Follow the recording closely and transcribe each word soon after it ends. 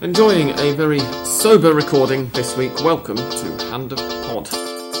Enjoying a very sober recording this week. Welcome to Hand of Pod.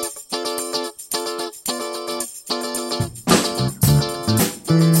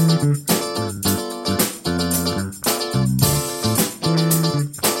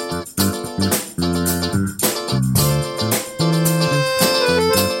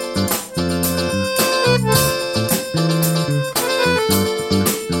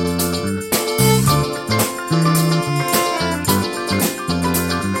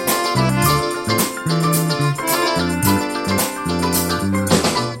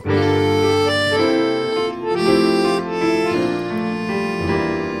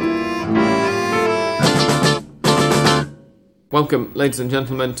 Welcome, ladies and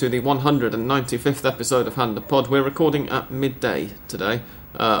gentlemen, to the 195th episode of Hand of Pod. We're recording at midday today,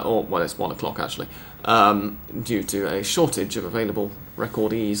 it's 1 o'clock actually, due to a shortage of available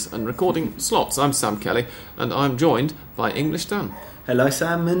recordees and recording slots. I'm Sam Kelly, and I'm joined by English Dan. Hello,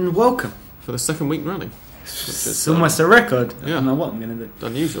 Sam, and welcome. For the second week running. It's almost a record. Yeah. I don't know what I'm going to do.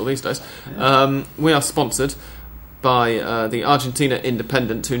 Unusual these days. Yeah. We are sponsored by the Argentina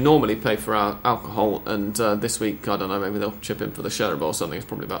Independent, who normally pay for our alcohol, and this week, I don't know, maybe they'll chip in for the Sherba or something. It's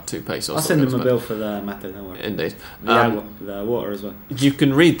probably about 2 pesos. I'll send them a bill for the mate, don't worry. Indeed. The water as well. You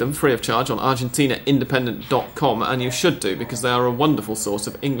can read them free of charge on argentinaindependent.com, and you should do, because they are a wonderful source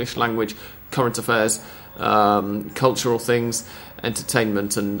of English language, current affairs, cultural things,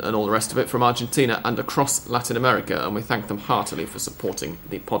 entertainment, and all the rest of it from Argentina and across Latin America, and we thank them heartily for supporting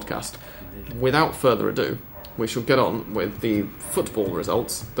the podcast. Without further ado, we shall get on with the football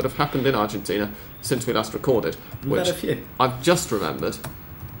results that have happened in Argentina since we last recorded. We've had a few. I've just remembered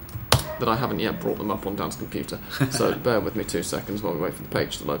that I haven't yet brought them up on Dan's computer, so bear with me 2 seconds while we wait for the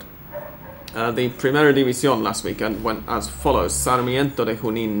page to load. The Primera División last weekend went as follows: Sarmiento de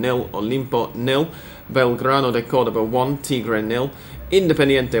Junín 0, Olimpo 0, Belgrano de Córdoba 1, Tigre 0,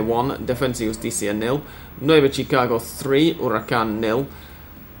 Independiente 1, Defensa y Justicia 0, Nueva Chicago 3, Huracán 0.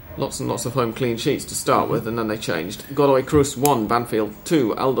 Lots and lots of home clean sheets to start with, and then they changed. Godoy Cruz 1, Banfield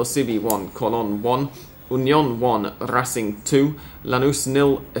 2, Aldosivi 1, Colón 1, Unión 1, Racing 2, Lanús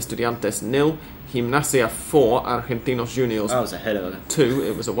 0, Estudiantes 0, Gimnasia 4, Argentinos Juniors. That was a hell of a 2.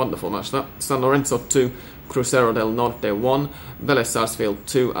 It was a wonderful match, that. San Lorenzo 2, Crucero del Norte 1, Vélez Sarsfield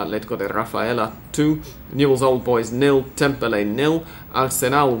 2, Atlético de Rafaela 2, Newell's Old Boys 0, Temperley 0,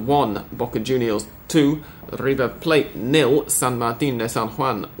 Arsenal 1, Boca Juniors 2, River Plate 0, San Martín de San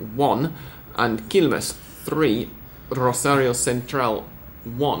Juan 1, and Quilmes 3, Rosario Central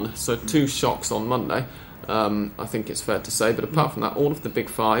 1. So 2 shocks on Monday, I think it's fair to say. But apart from that, all of the big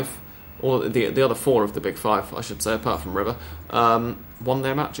 5, or the other 4 of the big 5, I should say, apart from River, won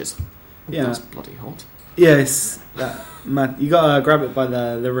their matches. Yeah, that's bloody hot. Yes, man, you gotta grab it by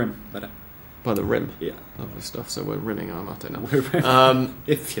the rim, by the rim. Yeah, lovely stuff. So we're rimming our mate now.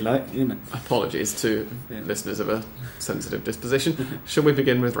 If you like, you know. Apologies to listeners of a sensitive disposition. Shall we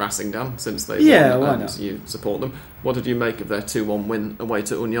begin with Racing, Dan, since they won why and not? You support them? What did you make of their 2-1 win away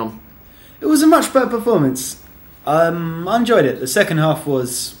to Unión? It was a much better performance. I enjoyed it. The second half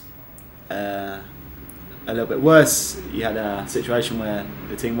was a little bit worse. You had a situation where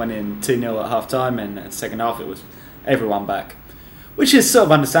the team went in 2-0 at half time, and in the second half it was everyone back, which is sort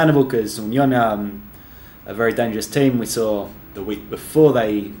of understandable because Unión are a very dangerous team. We saw the week before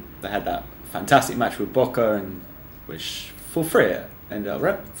they had that fantastic match with Boca, and which 4-3 ended up,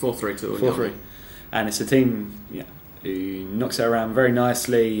 right? 4-3 to Unión. 4-3. And it's a team who knocks it around very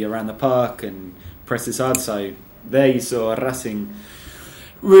nicely around the park and presses hard. So there you saw Racing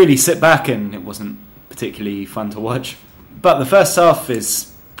really sit back, and it wasn't particularly fun to watch. But the first half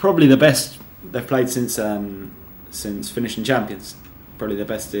is probably the best they've played since finishing champions. Probably the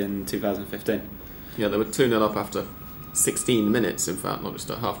best in 2015. Yeah, they were 2-0 up after 16 minutes, in fact, not just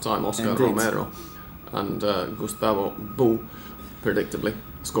at half-time. Oscar Indeed. Romero and Gustavo Bu, predictably,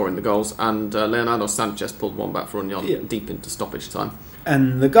 scoring the goals. And Leonardo Sanchez pulled one back for Unión deep into stoppage time.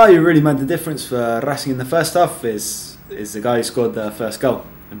 And the guy who really made the difference for Racing in the first half is the guy who scored the first goal.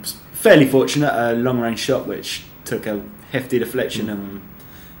 It was fairly fortunate, a long-range shot which took a hefty deflection and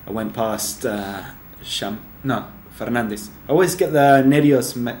went past Fernandes. I always get the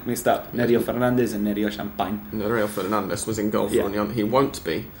Nerios mixed up. Nerio Fernandes and Nerio Champagne. Nerio Fernandes was in goal for Unión. He won't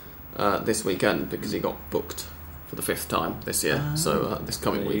be this weekend because he got booked for the 5th time this year. So this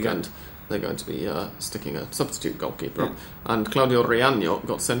coming weekend they're going to be sticking a substitute goalkeeper up. And Claudio Riaño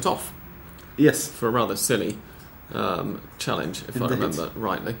got sent off. Yes. For a rather silly challenge, if I remember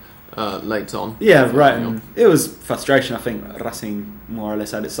rightly. Late on. Yeah, right. And it was frustration. I think Racing more or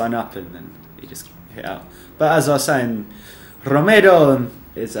less had it sign up, and then he just hit out. But as I was saying, Romero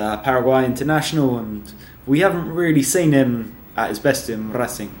is a Paraguay international, and we haven't really seen him at his best in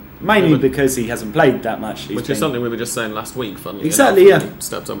Racing. Mainly because he hasn't played that much. Which is something we were just saying last week, funnily exactly, enough, yeah. He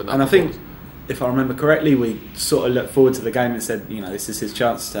stepped up with that. And I think, if I remember correctly, we sort of looked forward to the game and said, this is his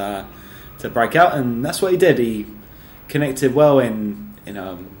chance to break out, and that's what he did. He connected well in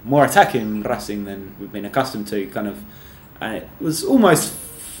a more attacking Racing than we've been accustomed to, and it was almost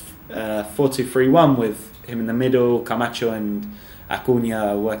 4-2-3-1 with him in the middle, Camacho and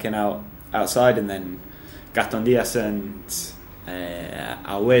Acuna working outside, and then Gaton Diaz and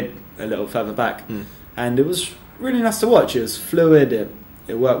Awed a little further back. And it was really nice to watch. It was fluid,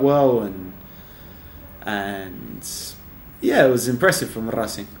 it worked well, and yeah, it was impressive from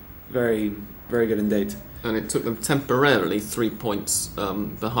Racing. Very, very good indeed. And it took them temporarily 3 points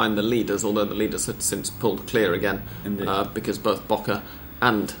behind the leaders, although the leaders had since pulled clear again, because both Boca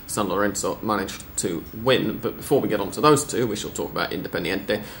and San Lorenzo managed to win. But before we get on to those two, we shall talk about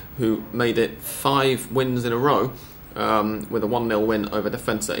Independiente, who made it 5 wins in a row, with a 1-0 win over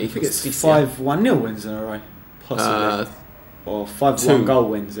Defensa y Justicia. I think it's 5 1-0 wins in a row, possibly. Or 5 1-goal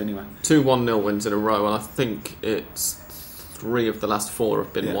wins anyway. 2 1-0 wins in a row, and I think it's 3 of the last 4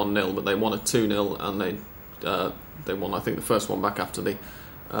 have been 1-0, but they won a 2-0, and they won, I think, the first one back after the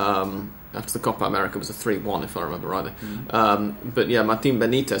Copa America was a 3-1, if I remember rightly. But yeah, Martin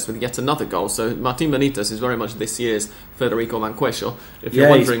Benitez with yet another goal. So Martin Benitez is very much this year's Federico Mancuello. If you're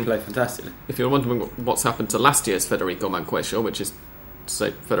wondering, he's played fantastically. If you're wondering what's happened to last year's Federico Mancuello, which is to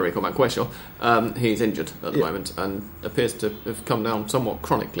say Federico Mancuello, he's injured at the moment and appears to have come down somewhat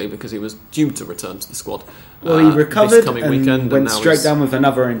chronically because he was due to return to the squad. Well, he recovered this coming weekend, went straight down with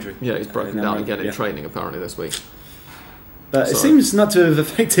another injury. Yeah, he's broken down again in training apparently this week. But it seems not to have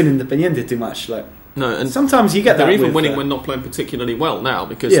affected Independiente too much. No, and sometimes you get that. They're even winning when not playing particularly well now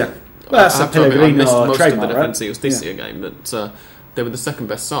because well, that's I missed most trademark, of the Defensa y Justicia right? game, but they were the second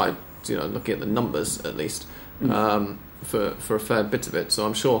best side. Looking at the numbers at least for a fair bit of it. So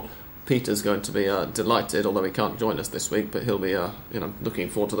I'm sure Peter's going to be delighted, although he can't join us this week. But he'll be looking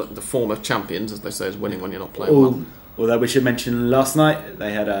forward to the form of champions, as they say, is winning when you're not playing well. Although we should mention last night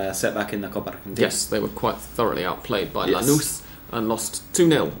they had a setback in the Copa Argentina. Yes, they were quite thoroughly outplayed by Lanús and lost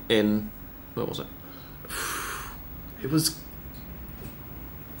 2-0 in... Where was it? It was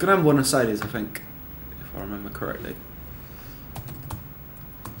Gran Buenos Aires, I think, if I remember correctly.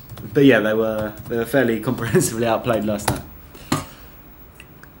 But yeah, they were fairly comprehensively outplayed last night.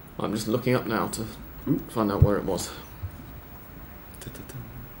 I'm just looking up now to find out where it was.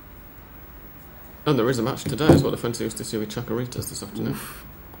 Oh, there is a match today as well. Defensa y Justicia with Chacarritas this afternoon.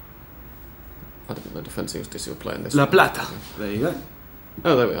 I didn't know Defensa y Justicia were playing this. La Plata. There you go.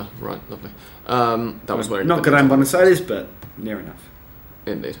 Oh, there we are. Right, lovely. That was where... Not Gran Buenos Aires, but near enough.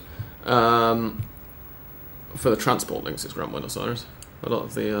 Indeed. For the transport links, it's Gran Buenos Aires. A lot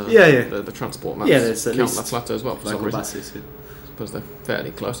of the transport maps there's at count least La Plata as well for some reason. Buses, yeah. I suppose they're fairly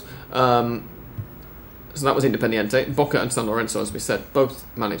close. So that was Independiente. Boca and San Lorenzo, as we said, both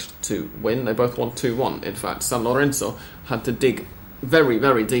managed to win. They both won 2-1. In fact, San Lorenzo had to dig very,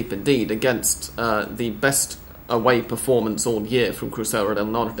 very deep indeed against the best away performance all year from Crucero del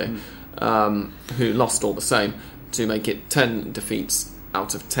Norte, who lost all the same, to make it 10 defeats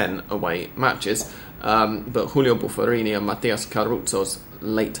out of 10 away matches. But Julio Buffarini and Matias Carruzzo's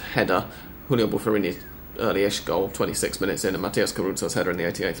late header, Julio Buffarini's early-ish goal, 26 minutes in, and Matias Carruzzo's header in the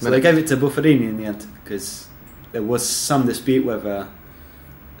 88th minute. So they gave it to Buffarini in the end because there was some dispute whether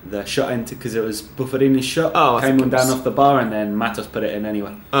the shot entered, because it was Buffarini's shot, came on down off the bar, and then Matos put it in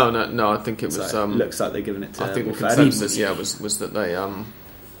anyway. Oh no, I think it was. So it looks like they're giving it to. I think Buffarini. the consensus, was that they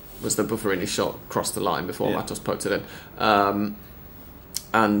was that Buffarini shot crossed the line before Matos poked it in,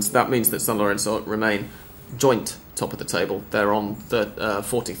 and that means that San Lorenzo remain joint top of the table. They're on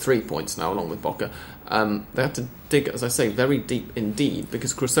 43 points now, along with Boca. They had to dig, as I say, very deep indeed,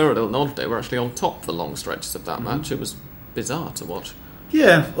 because Crucero del Norte were actually on top for long stretches of that match. It was bizarre to watch.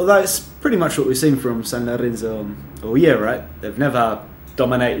 Yeah, well, that's pretty much what we've seen from San Lorenzo all year, right? They've never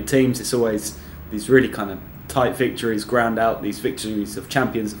dominated teams. It's always these really kind of tight victories, ground out, these victories of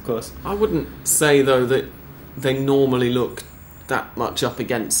champions, of course. I wouldn't say, though, that they normally look that much up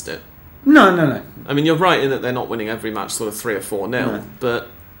against it. No. I mean, you're right in that they're not winning every match sort of 3 or 4-0, but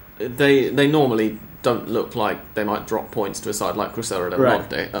they normally don't look like they might drop points to a side like Crucero del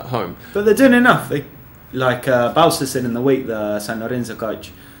Norte at home. But they're doing enough. Like Bausa said in the week, the San Lorenzo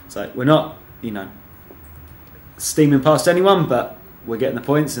coach, it's like, we're not, steaming past anyone, but we're getting the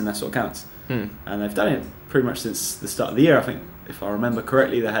points, and that's what counts. And they've done it pretty much since the start of the year. I think, if I remember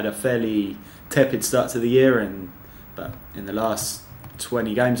correctly, they had a fairly tepid start to the year, but in the last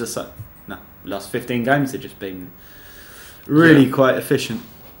 20 games or so, last 15 games, they've just been really quite efficient.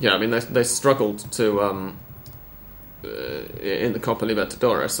 Yeah, I mean, they struggled to in the Copa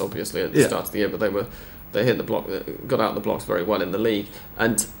Libertadores, obviously at the start of the year, but they hit the block, got out the blocks very well in the league,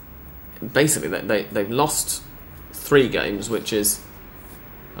 and basically they've lost 3 games, which is.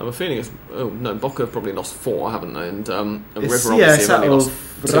 I have a feeling Boca have probably lost 4, haven't they? And River obviously have only lost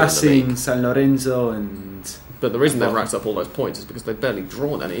 2 Racing, San Lorenzo, and. But the reason they've racked up all those points is because they've barely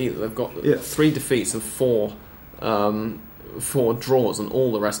drawn any either. They've got 3 defeats of 4 draws, and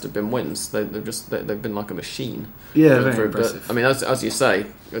all the rest have been wins. They've been like a machine. Yeah, very impressive. But, I mean, as you say,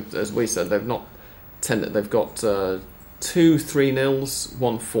 as we said, they've not tended. They've got 2 3-0s,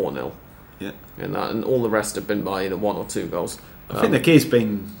 1 4-0. Yeah, and all the rest have been by either 1 or 2 goals. I think the key's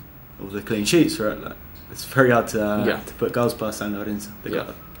been all the clean sheets, right? Like, it's very hard to put goals past San Lorenzo. They've got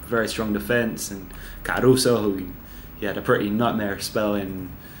a very strong defence, and Caruso, who he had a pretty nightmarish spell in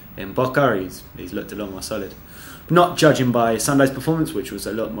Boca, he's looked a lot more solid. Not judging by Sunday's performance, which was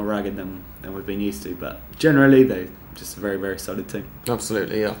a lot more ragged than we've been used to, but generally they're just a very, very solid team.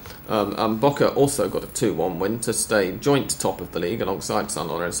 Absolutely, yeah. Boca also got a 2-1 win to stay joint top of the league alongside San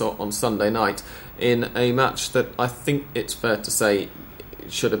Lorenzo on Sunday night in a match that I think it's fair to say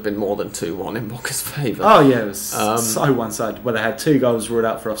should have been more than 2-1 in Boca's favour. Oh yeah, it was so one-sided. Well, they had 2 goals ruled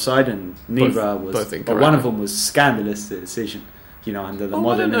out for offside, and neither was. But one of them was scandalous, the decision. Under the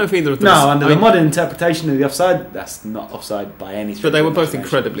modern. I don't know if either of them. No, under the modern interpretation of the offside, that's not offside by any stretch. But they were both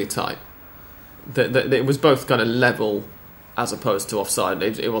incredibly tight. It was both kind of level as opposed to offside.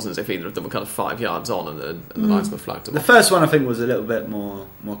 It wasn't as if either of them were kind of 5 yards on and the lines were flagged. The first one I think was a little bit more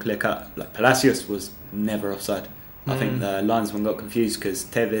clear cut. Like Palacios was never offside. I think the linesman got confused because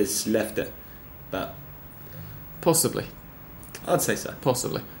Tevez left it, but possibly, I'd say so.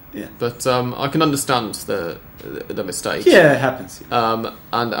 Possibly, yeah. But I can understand the mistake. Yeah, it happens. And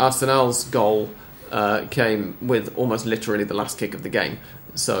Arsenal's goal came with almost literally the last kick of the game.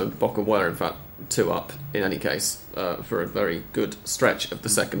 So Boca were in fact 2 up in any case for a very good stretch of the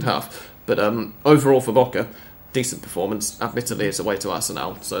second half. But overall for Boca, decent performance. Admittedly, it's away to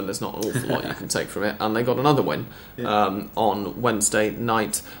Arsenal, so there's not an awful lot you can take from it. And they got another win on Wednesday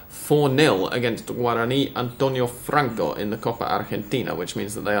night, 4-0 against Guarani Antonio Franco in the Copa Argentina, which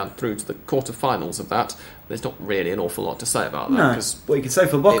means that they are through to the quarterfinals of that. There's not really an awful lot to say about that. No, what you can say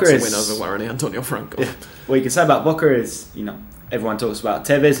for Boca is... It's a win over Guarani Antonio Franco. Yeah. What you can say about Boca is, everyone talks about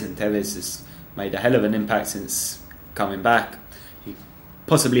Tevez, and Tevez has made a hell of an impact since coming back. He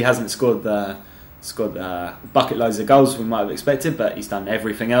possibly hasn't scored bucket loads of goals we might have expected, but he's done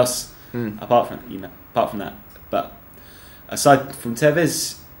everything else apart from that. But aside from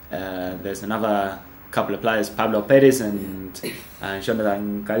Tevez, there's another couple of players, Pablo Perez and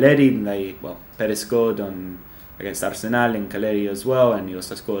Jonathan Caleri. Perez scored against Arsenal and Caleri as well, and he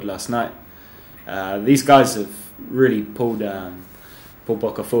also scored last night. These guys have really pulled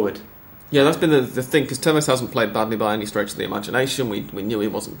Boca forward. Yeah, that's been the thing, because Tevez hasn't played badly by any stretch of the imagination. We knew he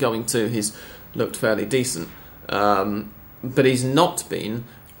wasn't going to. He's looked fairly decent. But he's not been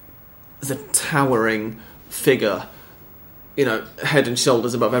the towering figure, head and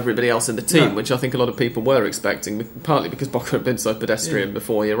shoulders above everybody else in the team, which I think a lot of people were expecting, partly because Boca had been so pedestrian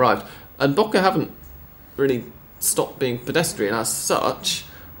before he arrived. And Boca haven't really stopped being pedestrian as such,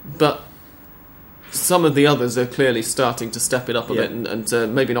 but some of the others are clearly starting to step it up a bit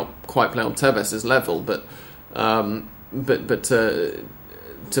and maybe not quite play on Tevez's level, but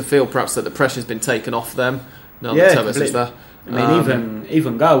to feel perhaps that the pressure's been taken off them now that Tevez is there. I mean,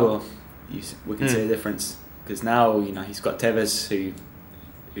 even Gago, we can see a difference, because now he's got Tevez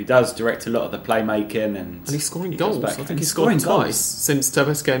who does direct a lot of the playmaking, and he's scoring goals. I think he's scored twice since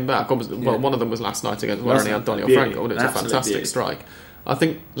Tevez came back. Well, one of them was last night against Guarani Antonio Franco, and it was a fantastic strike. I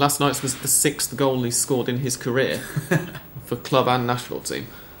think last night's was the 6th goal he scored in his career for club and national team.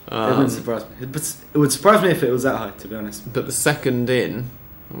 It wouldn't surprise me. It would surprise me if it was that high, to be honest. But the second in,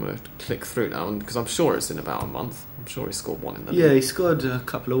 I'm going to click through now, because I'm sure it's in about a month. I'm sure he scored 1 in the league. Yeah, he scored a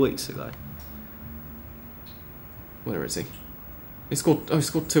couple of weeks ago. Where is he? He scored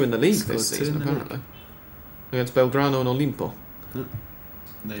 2 in the league this season, apparently. Against Belgrano and Olimpo.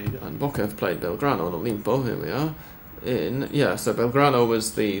 There you go. And Boca have played Belgrano and Olimpo. Here we are. So Belgrano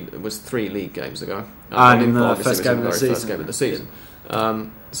was 3 league games ago. And in the first game of the season.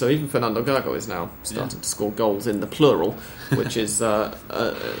 So even Fernando Gago is now starting to score goals in the plural, which is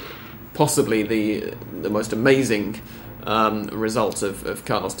possibly the most amazing result of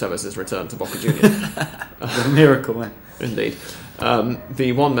Carlos Tevez's return to Boca Juniors. A miracle, man. Indeed.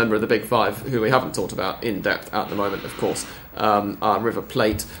 The one member of the Big Five who we haven't talked about in depth at the moment, of course, are River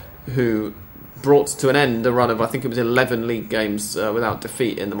Plate, who brought to an end a run of, I think it was 11 league games without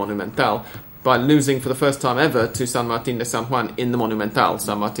defeat in the Monumental by losing for the first time ever to San Martín de San Juan in the Monumental.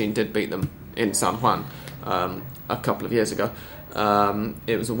 San Martín did beat them in San Juan. a couple of years ago.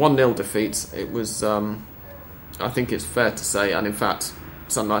 It was a 1-0 defeat. It was, I think it's fair to say, and in fact,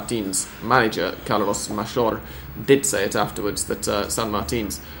 San Martin's manager, Carlos Machor, did say it afterwards, that San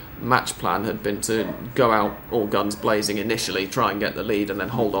Martin's match plan had been to go out all guns blazing initially, try and get the lead, and then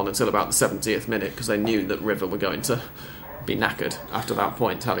hold on until about the 70th minute, because they knew that River were going to be knackered after that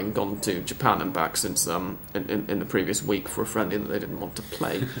point, having gone to Japan and back since in the previous week for a friendly that they didn't want to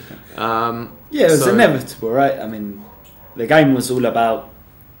play. It was inevitable, right? I mean, the game was all about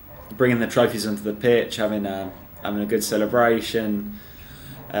bringing the trophies onto the pitch, having a good celebration.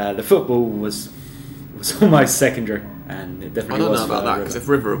 The football was almost secondary, and it definitely was. I don't know about that, because if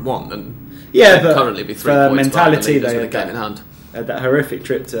River had won, then but currently be 3 points mentality, behind the leaders with a game in hand. Had that horrific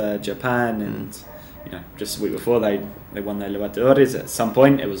trip to Japan, and just a week before they won their Libertadores. At some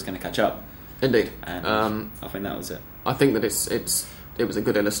point, it was going to catch up. Indeed, and I think that was it. I think that it was a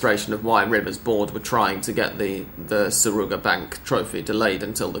good illustration of why River's board were trying to get the Suruga Bank trophy delayed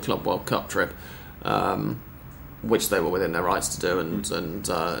until the Club World Cup trip, which they were within their rights to do, and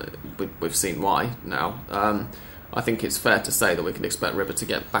we've seen why now. I think it's fair to say that we can expect River to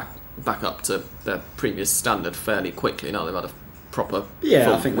get back up to their previous standard fairly quickly. Now they've had a proper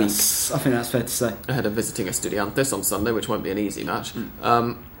I think that's fair to say. Ahead of visiting Estudiantes on Sunday, which won't be an easy match.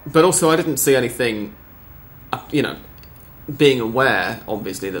 But also, I didn't see anything, being aware,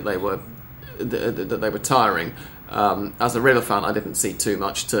 obviously, that they were tiring. As a River fan, I didn't see too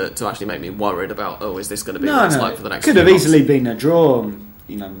much to actually make me worried about, is this going to be what it's like for the next could few have months? easily been a draw.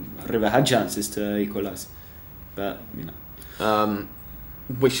 River had chances to equalise, but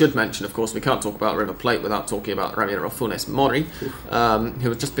we should mention, of course, we can't talk about River Plate without talking about Ramiro Funes Mori, who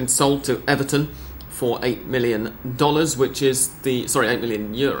has just been sold to Everton for $8 million, which is €8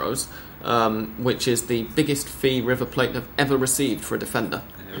 million, which is the biggest fee River Plate have ever received for a defender,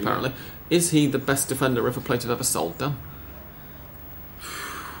 apparently. Is he the best defender River Plate have ever sold, Dan?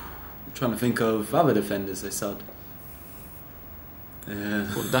 I'm trying to think of other defenders they sold.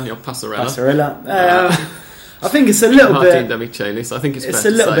 Daniel Passarella. I think it's a little Martin bit. Demichelis. I think it's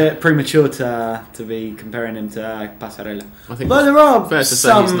a little bit premature to be comparing him to Passarella. I think but there are fair to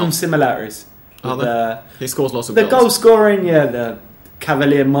say he's some not. Similarities. He scores lots of the goals. goal scoring, the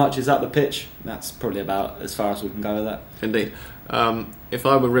Cavalier marches up the pitch. That's probably about as far as we can go with that. Indeed. If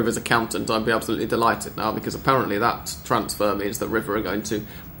I were River's accountant, I'd be absolutely delighted now, because apparently that transfer means that River are going to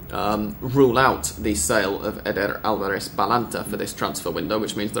rule out the sale of Eder Alvarez Balanta for this transfer window,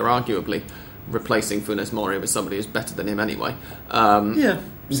 which means they're arguably replacing Funes Mori with somebody who's better than him anyway.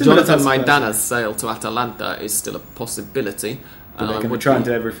 Jonathan Maidana's sale to Atalanta is still a possibility. But they're going to try and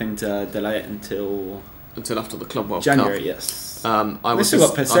do everything to delay it until after the Club World January, Cup. Yes. I'd be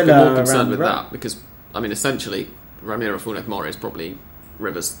more concerned with that, because essentially Ramiro Funes Mori is probably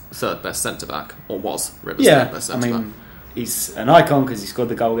River's third best centre back, or was River's third best centre back. He's an icon because he scored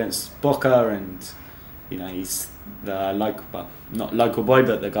the goal against Boca, and he's the not local boy,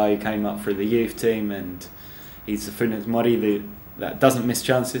 but the guy who came up through the youth team, and he's the Funes Mori that doesn't miss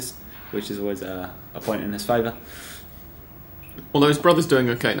chances, which is always a point in his favour. Although his brother's doing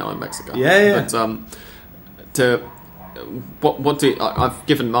okay now in Mexico. Yeah. But I've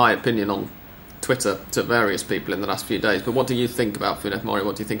given my opinion on Twitter to various people in the last few days, but what do you think about Funes Mori?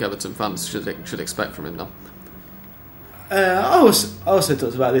 What do you think Everton fans should expect from him now? I also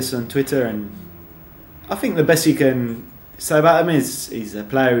talked about this on Twitter, and I think the best you can say about him is he's a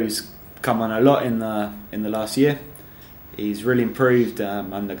player who's come on a lot in the last year. He's really improved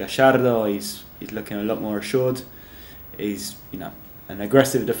under Gallardo. He's looking a lot more assured. He's an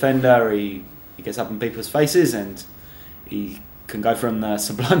aggressive defender. He gets up in people's faces, and he can go from the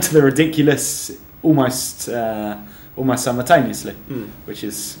sublime to the ridiculous almost simultaneously, which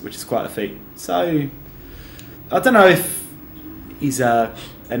is quite a feat. So I don't know if he's an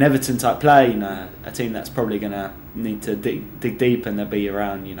Everton type player, a team that's probably going to need to dig deep, and they'll be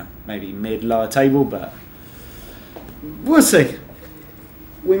around maybe mid-lower table, but we'll see.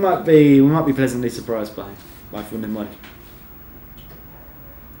 We might be pleasantly surprised by Funes Mori.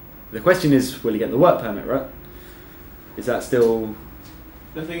 The question is, will he get the work permit, right? Is that still...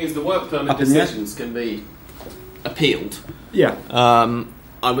 The thing is, the work permit decisions can be appealed. Yeah.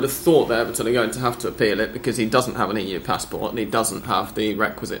 I would have thought that Everton are going to have to appeal it, because he doesn't have an EU passport and he doesn't have the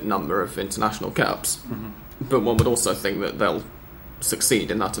requisite number of international caps. Mm-hmm. But one would also think that they'll succeed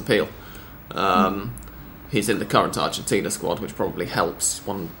in that appeal. He's in the current Argentina squad, which probably helps.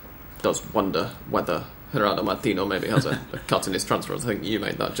 One does wonder whether Gerardo Martino maybe has a cut in his transfers. I think you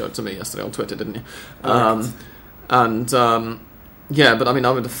made that joke to me yesterday on Twitter, didn't you? But I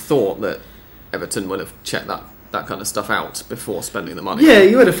would have thought that Everton would have checked that that kind of stuff out before spending the money. Yeah,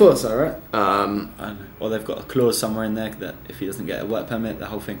 you would have thought so, right? I don't know. Or they've got a clause somewhere in there that if he doesn't get a work permit, the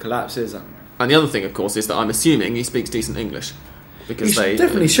whole thing collapses. And the other thing, of course, is that I'm assuming he speaks decent English. Because they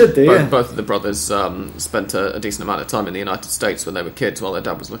definitely should do, both of the brothers spent a decent amount of time in the United States when they were kids while their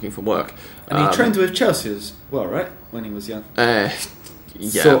dad was looking for work. And he trained with Chelsea as well, right? When he was young. Yeah,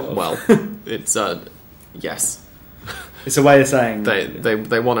 sort of. Well, it's yes. It's a way of saying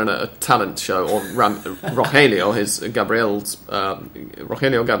they won a talent show, or Rogelio Gabriel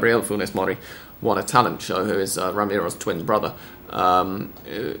Funes Mori won a talent show, who is Ramiro's twin brother, run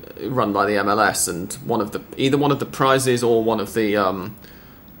by the MLS, and either one of the prizes or one of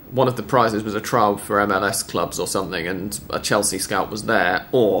the prizes was a trial for MLS clubs or something, and a Chelsea scout was there,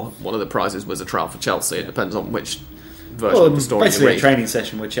 or one of the prizes was a trial for Chelsea. It depends on which version of the story basically you read. A training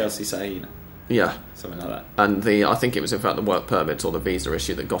session with Chelsea, say, yeah, something like that. And I think it was in fact the work permit or the visa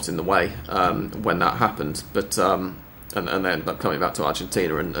issue that got in the way when that happened. But and they ended up coming back to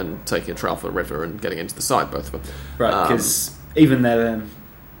Argentina and taking a trial for River and getting into the side, both of them. Right, because even their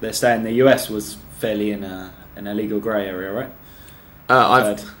stay in the US was fairly in a legal grey area, right?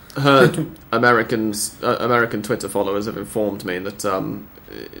 I've heard American Twitter followers have informed me that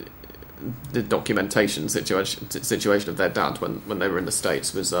the documentation situation of their dad when they were in the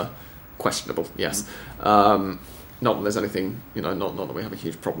States was questionable. Yes, not that there's anything, not that we have a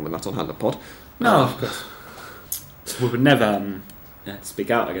huge problem with that on Hand Up Pod. No, of course. We would never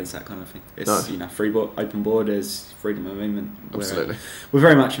speak out against that kind of thing. It's open borders, freedom of movement. Absolutely, we're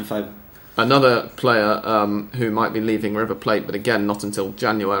very much in favour. Another player who might be leaving River Plate, but again not until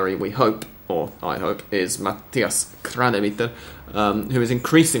January, we hope, or I hope, is Matthias Craneviter, who is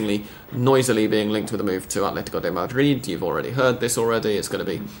increasingly noisily being linked with a move to Atletico de Madrid. You've already heard this already. It's going to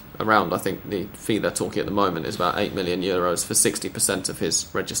be around, I think the fee they're talking at the moment is about €8 million for 60% of his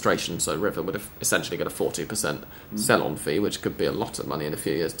registration, so River would have essentially got a 40% sell-on fee, which could be a lot of money in a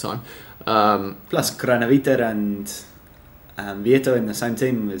few years' time. Plus Craneviter and Vieto in the same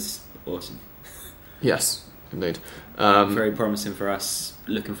team was awesome. Yes, indeed. Very promising for us.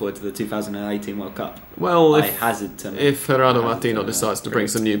 Looking forward to the 2018 World Cup. Well, if Gerardo Martino decides to bring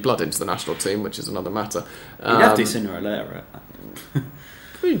some new blood into the national team, which is another matter. You'd have to sooner or later, right?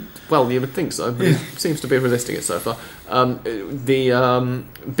 Well, you would think so, but it seems to be resisting it so far. The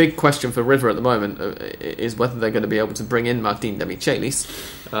big question for River at the moment is whether they're going to be able to bring in Martin Demichelis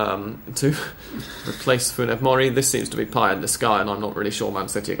to replace Funes Mori. This seems to be pie in the sky, and I'm not really sure Man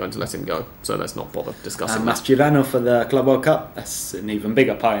City are going to let him go, so let's not bother discussing that. Mascherano for the Club World Cup, that's an even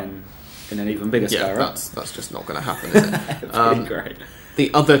bigger pie in an even bigger sky, right? That's just not going to happen, is it? Pretty great.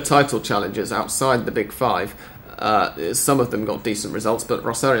 The other title challengers outside the Big Five, some of them got decent results, but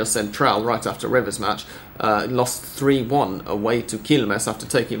Rosario Central, right after River's match, lost 3-1 away to Quilmes after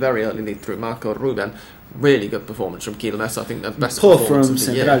taking a very early lead through Marco Ruben. Really good performance from Quilmes. I think their best poor performance from of the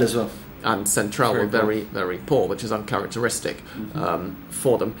Central year. as well. And Central were very, very poor, which is uncharacteristic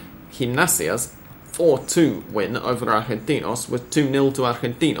for them. Gimnasia's 4-2 win over Argentinos was 2-0 to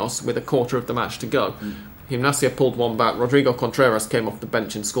Argentinos with a quarter of the match to go. Gimnasia pulled one back. Rodrigo Contreras came off the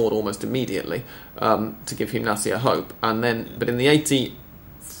bench and scored almost immediately to give Gimnasia hope. But in the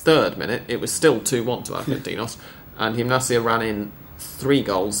 83rd minute, it was still 2-1 to Argentinos, and Gimnasia ran in 3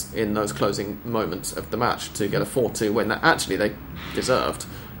 goals in those closing moments of the match to get a 4-2 win that actually they deserved.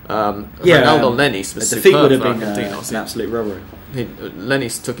 Ronaldo Lenis was defeat superb would have for been Argentinos. An absolute robbery.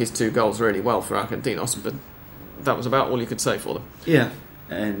 Lenis took his 2 goals really well for Argentinos, but that was about all you could say for them. Yeah.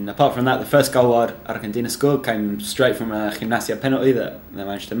 And apart from that, the first goal Argentina scored came straight from a Gimnasia penalty that they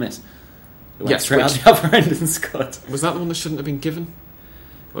managed to miss. They went straight out the other end and scored. Was that the one that shouldn't have been given?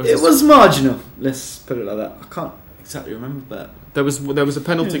 It was marginal. Let's put it like that. I can't exactly remember, but there was a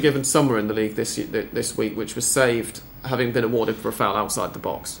penalty given somewhere in the league this week, which was saved, having been awarded for a foul outside the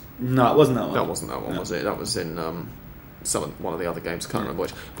box. No, it wasn't that one. That wasn't that one, was it? That was in one of the other games. Can't remember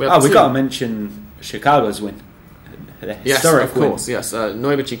which. We got to mention Chicago's win. Yes, of course, yes.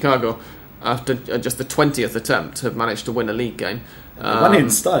 Nueva Chicago, after just the 20th attempt, have managed to win a league game. Won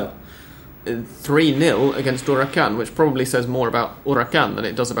in style. 3-0 against Huracan, which probably says more about Huracan than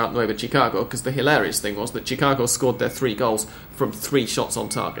it does about Nueva Chicago, because the hilarious thing was that Chicago scored their 3 goals from 3 shots on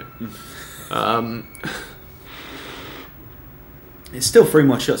target. It's still 3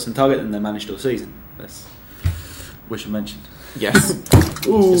 more shots on target than they managed all season. We should mention. Yes.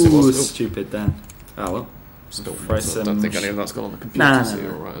 Ooh, yes, it was. Stupid Dan. Oh well. Still I don't think any of that's gone on the computer.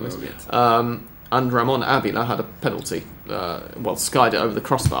 And Ramon Avila had a penalty, skied it over the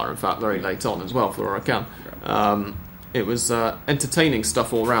crossbar, in fact, very late on as well for Huracan. it was entertaining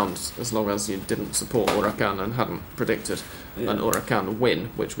stuff all round, as long as you didn't support Huracan and hadn't predicted an Huracan win,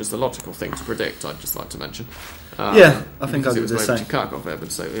 which was the logical thing to predict, I'd just like to mention. I think I it did was the maybe same. Chicago there,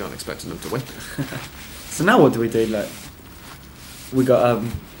 but so we aren't expecting them to win. So now what do we do? Like, we got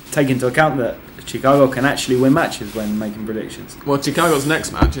take into account that Chicago can actually win matches when making predictions. Well, Chicago's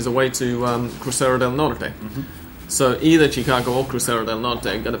next match is away to Crucero del Norte. So either Chicago or Crucero del Norte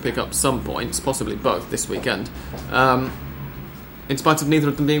are going to pick up some points, possibly both, this weekend, in spite of neither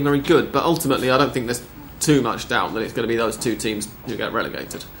of them being very good. But ultimately, I don't think there's too much doubt that it's going to be those two teams who get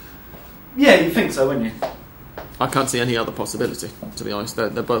relegated. Yeah, you think so, wouldn't you? I can't see any other possibility, to be honest. They're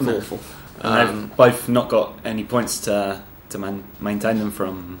both awful. And they've both not got any points to maintain them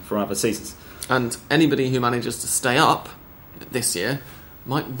from other seasons. And anybody who manages to stay up this year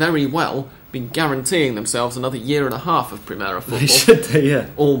might very well be guaranteeing themselves another year and a half of Primera football. They should do, yeah.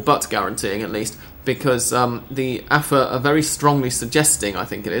 All but guaranteeing, at least, because the AFA are very strongly suggesting, I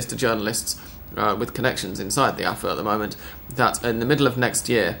think it is, to journalists with connections inside the AFA at the moment, that in the middle of next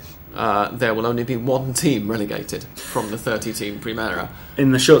year there will only be one team relegated from the 30-team Primera.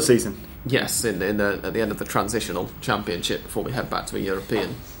 In the short season. Yes, at the end of the transitional championship before we head back to a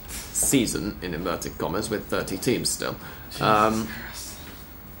European season, in inverted commas, with 30 teams still.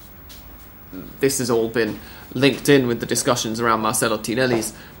 This has all been linked in with the discussions around Marcelo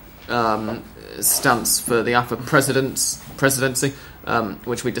Tinelli's stance for the AFA presidency,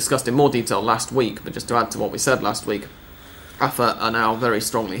 which we discussed in more detail last week. But just to add to what we said last week, AFA are now very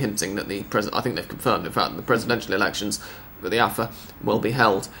strongly hinting that I think they've confirmed, in fact, the presidential elections for the AFA will be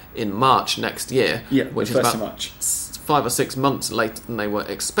held in March next year, which is about March. 5 or 6 months later than they were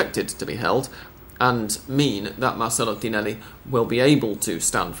expected to be held, and mean that Marcelo Tinelli will be able to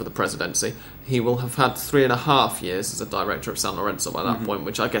stand for the presidency. He will have had 3.5 years as a director of San Lorenzo by that point,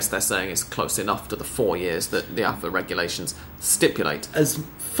 which I guess they're saying is close enough to the 4 years that the AFA regulations stipulate. As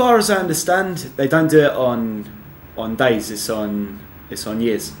far as I understand, they don't do it on days. It's on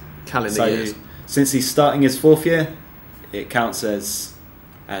years. Calendar years. Since he's starting his 4th year, it counts as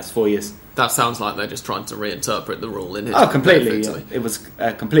 4 years. That sounds like they're just trying to reinterpret the rule in his completely. benefit. It was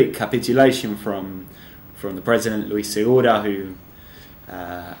a complete capitulation from the president, Luis Segura, who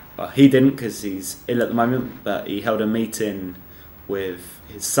he didn't because he's ill at the moment, but he held a meeting with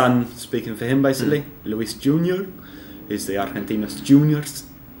his son speaking for him, basically. Luis Jr., who's the Argentinos Juniors.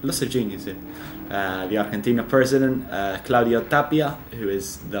 Lots of juniors here. The Argentina president, Claudio Tapia, who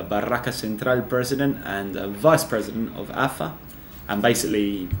is the Barraca Central president and vice president of AFA, and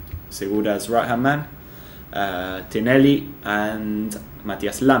basically Segura's right-hand man, Tinelli, and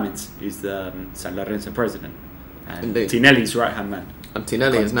Matias Lamens, who's the San Lorenzo president, and Indeed. Tinelli's right-hand man. And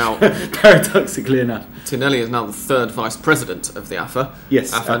Tinelli is now paradoxically enough. Tinelli is now the 3rd vice president of the AFA.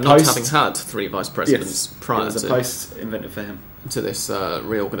 Yes, AFA not having had 3 vice presidents prior it was a post invented for him. to this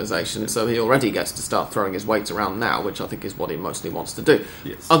reorganisation, so he already gets to start throwing his weight around now, which I think is what he mostly wants to do.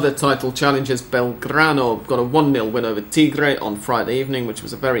 Yes. Other title challenges: Belgrano got a 1-0 win over Tigre on Friday evening, which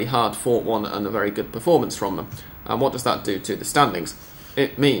was a very hard-fought one and a very good performance from them. And what does that do to the standings?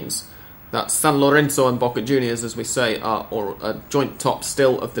 It means that San Lorenzo and Boca Juniors, as we say, are a joint top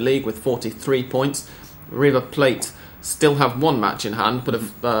still of the league with 43 points. River Plate still have one match in hand, but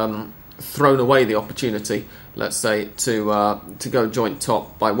have thrown away the opportunity, let's say, to go joint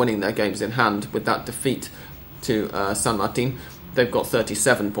top by winning their games in hand with that defeat to San Martin. They've got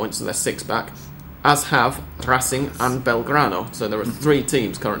 37 points, so they're 6 back, as have Racing and Belgrano. So there are 3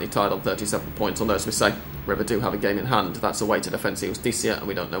 teams currently tied on 37 points, although, as we say, River do have a game in hand. That's away to Defensa Justicia, and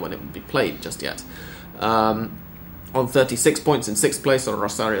we don't know when it will be played just yet. On 36 points in 6th place are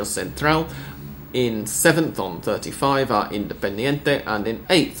Rosario Central. In 7th on 35 are Independiente, and in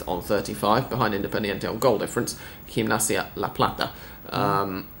 8th on 35, behind Independiente on goal difference, Gimnasia La Plata.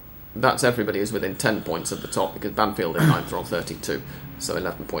 That's everybody who's within 10 points at the top, because Banfield in 9th are on 32, so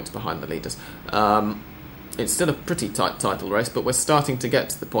 11 points behind the leaders. It's still a pretty tight title race, but we're starting to get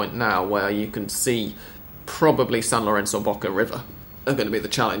to the point now where you can see probably San Lorenzo, Boca, River are going to be the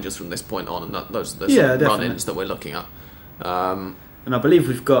challengers from this point on, and those are the run-ins that we're looking at. And I believe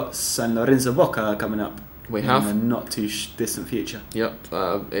we've got San Lorenzo Boca coming up. We have. In a not too distant future. Yep,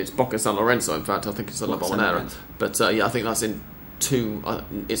 it's Boca San Lorenzo, in fact. I think it's the La Bombonera. But I think that's in 2...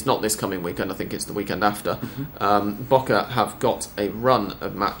 it's not this coming weekend, I think it's the weekend after. Boca have got a run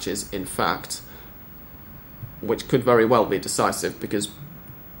of matches, in fact, which could very well be decisive, because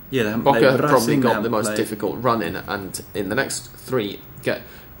Boca have probably got the most difficult run in, and in the next 3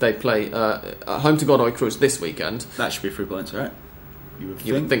 they play home to Godoy Cruz this weekend. That should be 3 points, right?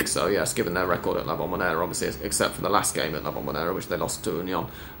 You would think so, yes, given their record at La Bombonera, obviously, except for the last game at La Bombonera, which they lost to Union.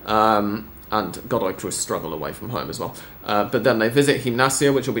 and Godoy Cruz struggle away from home as well. But then they visit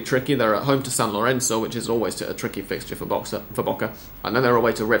Gimnasia, which will be tricky. They're at home to San Lorenzo, which is always a tricky fixture for Boca. And then they're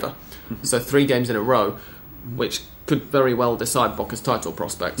away to River. So 3 games in a row, which could very well decide Boca's title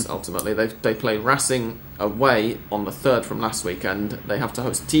prospects ultimately. They play Racing away on the 3rd from last weekend. They have to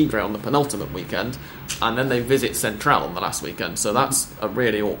host Tigre on the penultimate weekend. And then they visit Central on the last weekend. So that's a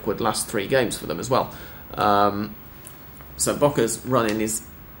really awkward last 3 games for them as well. So Boca's run-in is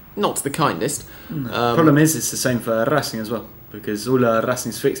not the kindest. Problem is, it's the same for Racing as well, because all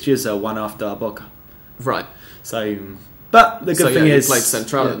Racing's fixtures are one after Boca. Right. So, but the good thing is, you played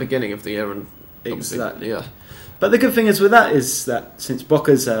Central at the beginning of the year, and exactly. Yeah. But the good thing is with that is that since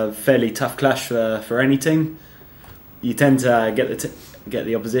Boca's a fairly tough clash for any team, you tend to get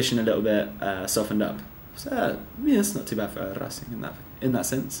the opposition a little bit softened up. So it's not too bad for Racing in that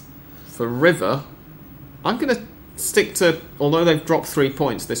sense. For River, I'm going to stick to, although they've dropped 3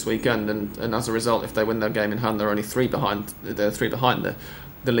 points this weekend, and as a result, if they win their game in hand, they're only 3 behind. They're 3 behind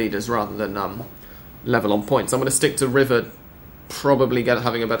the leaders rather than level on points. I'm going to stick to River, probably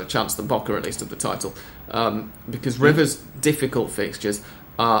having a better chance than Boca at least of the title, because River's difficult fixtures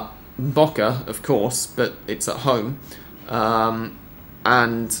are Boca, of course, but it's at home, and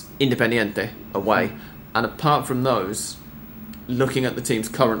Independiente away. And apart from those, looking at the team's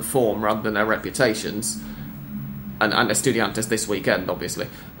current form rather than their reputations, and Estudiantes this weekend, obviously.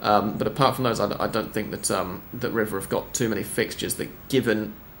 But apart from those, I don't think that River have got too many fixtures that,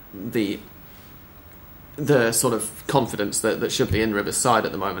 given the sort of confidence that should be in River's side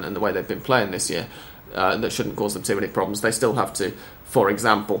at the moment and the way they've been playing this year, that shouldn't cause them too many problems. They still have to, for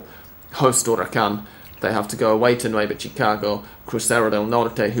example, host Huracan. They have to go away to Nueva Chicago, Crucero del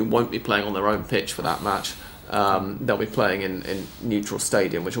Norte, who won't be playing on their own pitch for that match. They'll be playing in neutral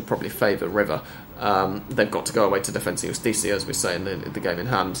stadium, which will probably favour River. They've got to go away to Defensa y Justicia, as we say in the game in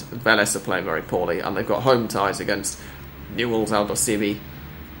hand. Vélez are playing very poorly, and they've got home ties against Newell's, Aldosivi,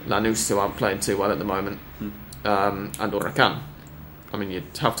 Lanús, who aren't playing too well at the moment, and Huracan. I mean,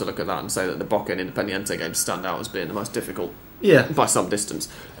 you'd have to look at that and say that the Boca and Independiente games stand out as being the most difficult by some distance.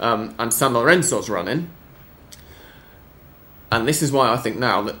 And San Lorenzo's run-in, and this is why I think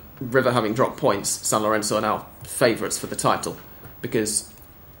now that River having dropped points, San Lorenzo are now favourites for the title, because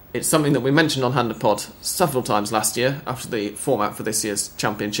it's something that we mentioned on Handapod several times last year after the format for this year's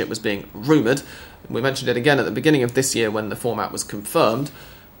championship was being rumoured. We mentioned it again at the beginning of this year when the format was confirmed,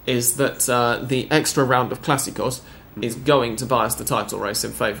 is that the extra round of Clásicos is going to bias the title race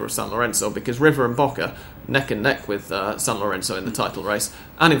in favour of San Lorenzo, because River and Boca neck and neck with San Lorenzo in the title race,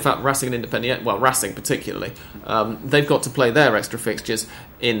 and in fact Racing and Independiente, well, Racing particularly, they've got to play their extra fixtures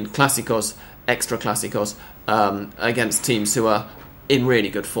in Clásicos, extra Clásicos, against teams who are in really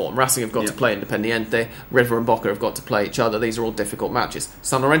good form. Racing have got to play Independiente, River and Boca have got to play each other. These are all difficult matches.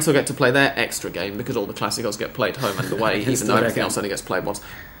 San Lorenzo get to play their extra game because all the Clásicos get played home and away, even though everything else only gets played once.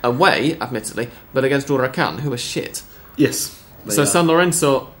 Away, admittedly, but against Huracan, who are shit. Yes. So San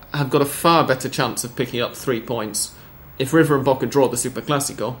Lorenzo have got a far better chance of picking up 3 points if River and Boca draw the Super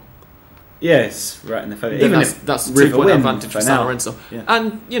Clásico. Yes, right in the favour. Even if that's a 2-point advantage for San Lorenzo. Yeah.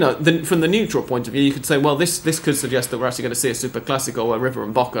 And, from the neutral point of view, you could say, well, this could suggest that we're actually going to see a Super Clásico where River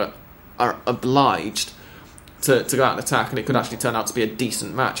and Boca are obliged to go out and attack, and it could actually turn out to be a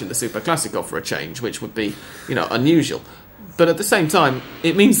decent match in the Super Clásico for a change, which would be, unusual. But at the same time,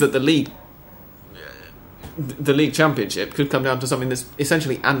 it means that the league championship could come down to something that's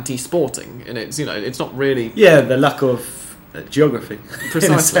essentially anti-sporting, and it's not really the lack of geography, precisely.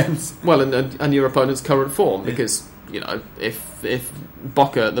 In a sense. Well, and your opponent's current form, because if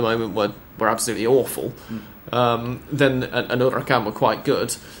Boca at the moment were absolutely awful, then and Huracan were quite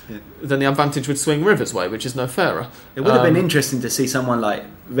good, then the advantage would swing River's way, which is no fairer. It would have been interesting to see someone like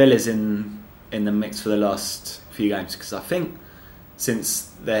Vélez in the mix for the last few games, because I think since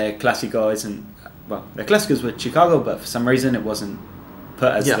their Clásico their Clásicos were Chicago, but for some reason it wasn't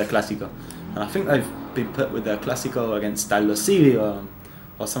put as their Clásico, and I think they've been put with their Clásico against Aldosivi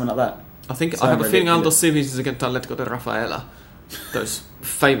or something like that. I have a feeling Aldosivi is against Atlético de Rafaela, those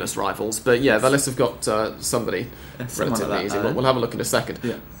famous rivals. But Vélez have got somebody relatively like easy. We'll have a look in a second.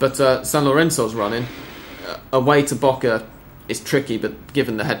 Yeah. But San Lorenzo's running away to Boca is tricky, but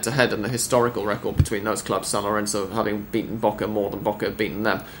given the head-to-head and the historical record between those clubs, San Lorenzo having beaten Boca more than Boca have beaten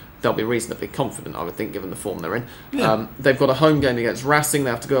them, they'll be reasonably confident, I would think, given the form they're in. Yeah. They've got a home game against Racing.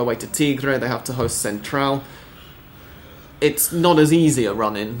 They have to go away to Tigre. They have to host Central. It's not as easy a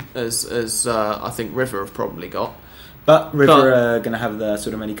run-in as I think River have probably got. But River are going to have the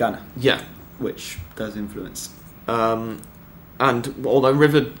Sudamericana. Yeah. Which does influence. And although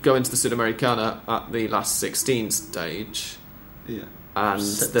River go into the Sudamericana at the last 16 stage, and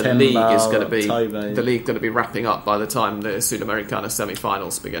September, the league is going to be October. wrapping up by the time the Sudamericana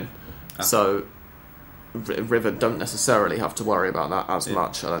semi-finals begin. Ah. So River don't necessarily have to worry about that as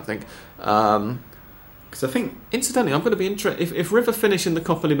much, I don't think. Because I think, incidentally, I'm going to be interested if River finish in the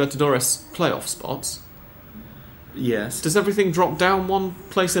Copa Libertadores playoff spots. yes. Does everything drop down one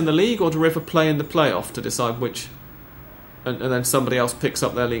place in the league, or do River play in the playoff to decide which, and then somebody else picks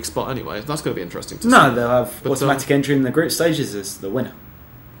up their league spot anyway? That's going to be interesting to see. No, they'll have But, automatic entry in the group stages as the winner.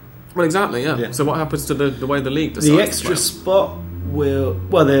 Well, exactly, yeah. Yeah. So what happens to the way the league decides? The extra spot will...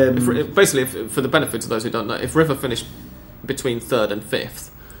 Well, Basically, for the benefit of those who don't know, if River finish between 3rd and 5th,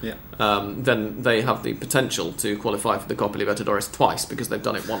 yeah. then they have the potential to qualify for the Copa Libertadores twice, because they've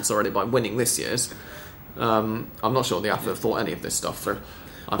done it once already by winning this year's. I'm not sure the AFA have thought any of this stuff through.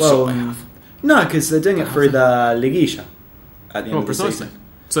 I'm sure they have. No, because they're doing it through the Liguilla at the end of the precisely. season.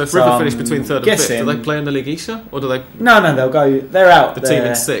 So if River finish between 3rd and 5th, guessing- do they play in the Liguilla? Or do they... No, they'll go... They're out. The team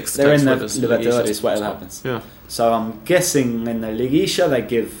in 6th They're takes in the River's Libertadores, Liguilla whatever spot. happens. Yeah. So I'm guessing in the Liguilla they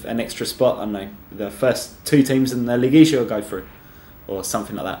give an extra spot. I don't know. The first 2 teams in the Liguilla will go through. Or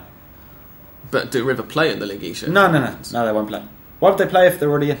something like that. But do River play in the Liguilla? No, they won't play. Why would they play if they're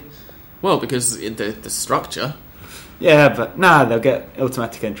already in? Well, because the structure... Yeah, but they'll get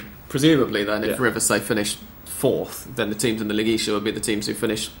automatic entry. Presumably, then, if Yeah. River, say, finish 4th, then the teams in the Liguilla would be the teams who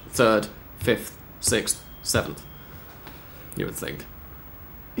finish 3rd, 5th, 6th, 7th. You would think.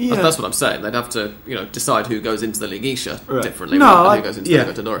 Yeah. That's what I'm saying. They'd have to, decide who goes into the Liguilla Right. differently No, than who goes into the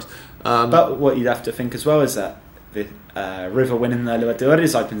Libertadores. But what you'd have to think as well is that the River winning the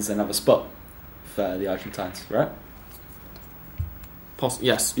Libertadores opens another spot for the Argentines, right?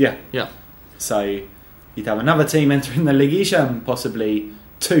 Yes. Yeah. So you'd have another team entering the Liguilla and possibly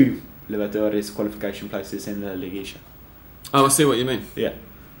 2 Libertadores qualification places in the Liguilla. Oh, I see what you mean. Yeah.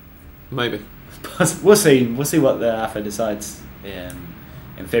 Maybe. We'll see. We'll see what the AFA decides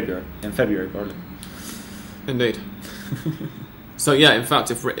in February. In February, probably. Indeed. So, yeah, in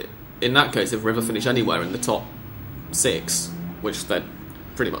fact, in that case, if River finish anywhere in the top 6, which they're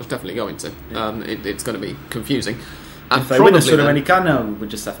pretty much definitely going to, it's going to be confusing. And If they win a probably Sudamericana, we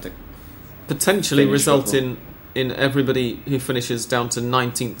just have to potentially finish result football. in everybody who finishes down to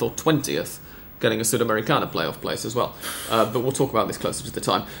 19th or 20th getting a Sudamericana playoff place as well. But we'll talk about this closer to the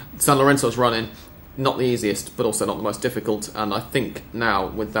time. San Lorenzo's run-in, not the easiest, but also not the most difficult. And I think now,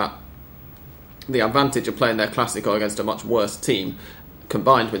 with that, the advantage of playing their Clásico against a much worse team,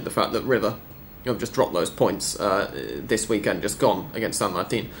 combined with the fact that River have just dropped those points this weekend, just gone against San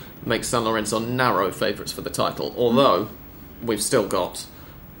Martin, makes San Lorenzo narrow favourites for the title. Although we've still got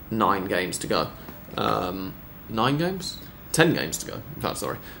 9 games to go. 9 games? 10 games to go. In fact,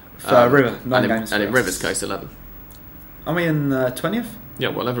 sorry. for River. 9 games. And in River's case, 11. Are we in 20th? Yeah,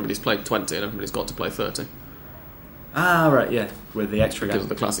 well, everybody's played 20 and everybody's got to play 30 Ah, right, yeah, with the extra because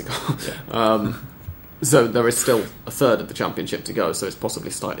game. of the Clásico. So there is still a third of the championship to go, so it's possibly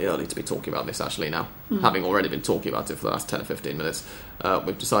slightly early to be talking about this actually now. Having already been talking about it for the last 10 or 15 minutes,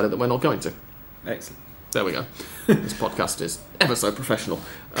 we've decided that we're not going to. Excellent. There we go. This podcast is ever so professional.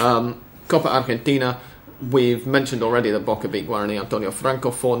 Copa Argentina, we've mentioned already that Boca beat Guarani Antonio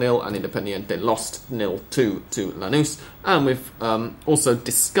Franco 4-0 and Independiente lost 0-2 to Lanús. And we've also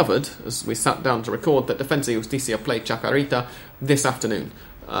discovered, as we sat down to record, that Defensa y Justicia played Chacarita this afternoon.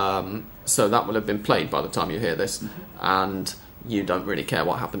 So that will have been played by the time you hear this, and you don't really care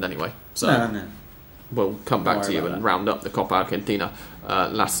what happened anyway. So No. we'll come back Don't to worry you about and that. round up the Copa Argentina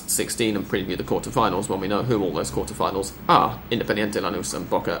last 16 and preview the quarterfinals when we know who all those quarterfinals are. Independiente Lanús and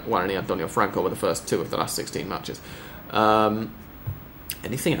Boca Guarani Antonio Franco were the first 2 of the last 16 matches.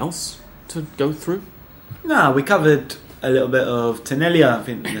 Anything else to go through? No, we covered a little bit of Tenelia. I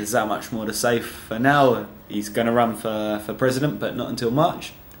think there's that much more to say for now. He's going to run for president, but not until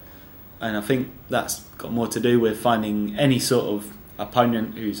March. And I think that's got more to do with finding any sort of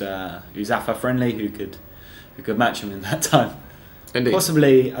opponent who's AFA friendly, who could match him in that time. Indeed.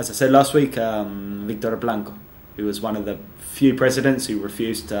 Possibly, as I said last week, Victor Blanco, who was one of the few presidents who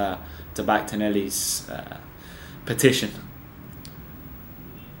refused to back Tenelli's petition.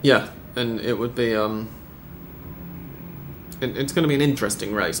 Yeah, and it would be... it's going to be an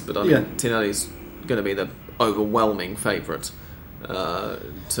interesting race, but I mean, Yeah. Tinelli's going to be the overwhelming favourite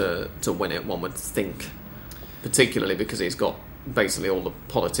to win it, one would think, particularly because he's got basically all the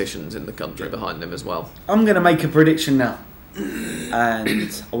politicians in the country behind him as well. I'm going to make a prediction now,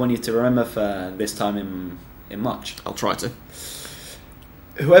 and I want you to remember for this time in March. I'll try to.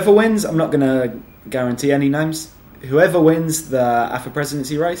 Whoever wins, I'm not going to guarantee any names. Whoever wins the AFA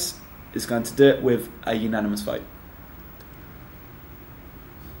presidency race is going to do it with a unanimous vote.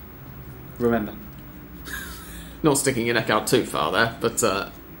 Remember. not sticking your neck out too far there, but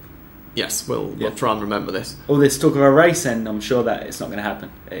yes, we'll try and remember this. All this talk of a race, and I'm sure that it's not going to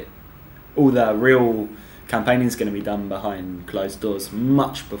happen. All the real campaigning is going to be done behind closed doors,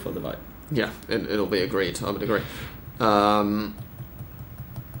 much before the vote. Yeah, it'll be agreed. I would agree.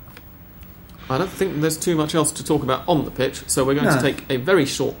 I don't think there's too much else to talk about on the pitch, so we're going to take a very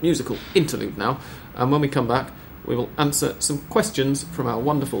short musical interlude now, and when we come back, we will answer some questions from our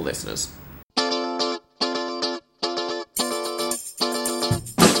wonderful listeners.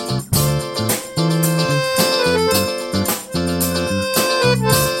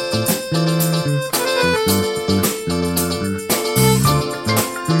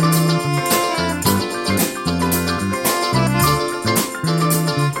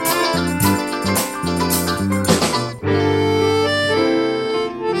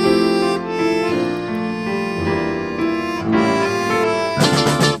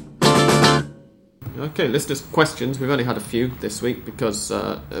 Okay, listeners' questions. We've only had a few this week because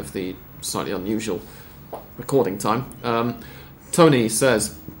of the slightly unusual recording time. Tony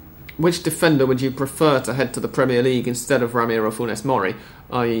says, which defender would you prefer to head to the Premier League instead of Ramiro Funes Mori,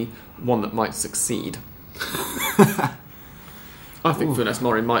 i.e. one that might succeed? I think Funes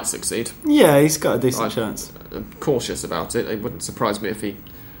Mori might succeed. Yeah, he's got a decent chance. I'm cautious about it. It wouldn't surprise me if he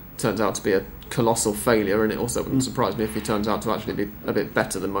turns out to be a colossal failure, and it also wouldn't surprise me if he turns out to actually be a bit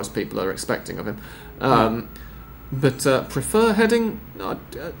better than most people are expecting of him. But prefer heading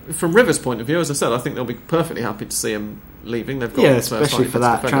from River's point of view, as I said, I think they'll be perfectly happy to see him leaving. They've got especially for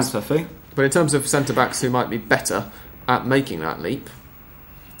that transfer fee. But in terms of centre backs who might be better at making that leap,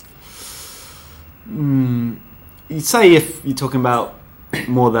 you'd say if you're talking about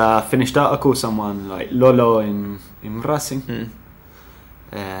more the finished article, someone like Lolo in Racing.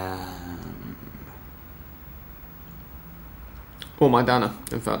 Or Maidana,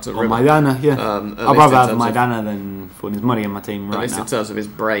 in fact. Or Maidana, yeah. I'd rather have Maidana than Funes Mori in my team right now. At least in terms of his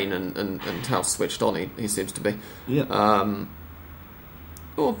brain and how switched on he seems to be. Yeah.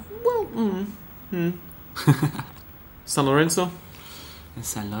 San Lorenzo?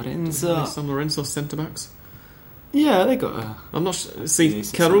 San Lorenzo centre-backs? Yeah, they got I'm not see,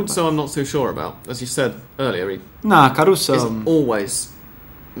 Caruso I'm not too sure about. As you said earlier, Caruso is always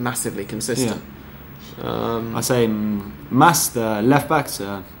massively consistent. Yeah. I say Mas, the left back's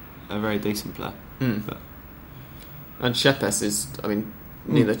a very decent player. And Shepes is,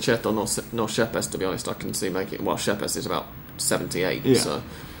 neither Cheto nor Shepes, to be honest, I can see making. Well, Shepes is about 78, so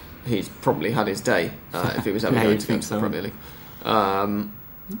he's probably had his day if he was ever going to go to the Premier League.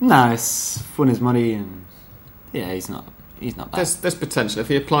 It's Funes Mori, and he's not bad. There's potential. If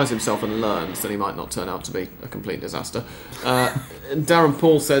he applies himself and learns, then he might not turn out to be a complete disaster. Darren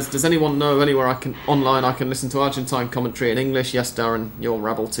Paul says, does anyone know anywhere online I can listen to Argentine commentary in English? Yes, Darren, your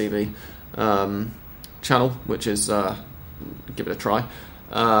Rabble TV channel, which is give it a try.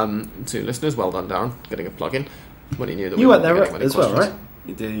 To listeners, well done, Darren, getting a plug in when he knew that you we went there as well, right?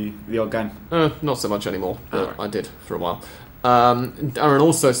 You do the odd game? Not so much anymore, but I did for a while. Darren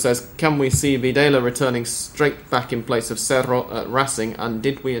also says, can we see Videla returning straight back in place of Cerro at Racing, and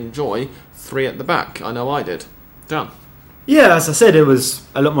did we enjoy 3 at the back? I know I did. Dan? Yeah, as I said, it was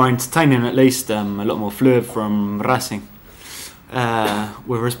a lot more entertaining, at least, a lot more fluid from Racing.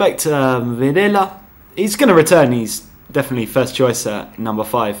 With respect to Videla, he's going to return. He's definitely first choice at number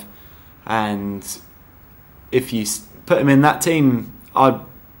 5, and if you put him in that team, I'd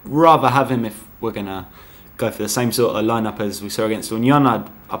rather have him if we're going to go for the same sort of lineup as we saw against Union. I'd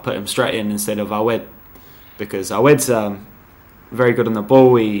put him straight in instead of Awed, because Awed's very good on the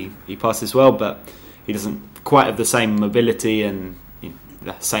ball. He passes well, but he doesn't quite have the same mobility and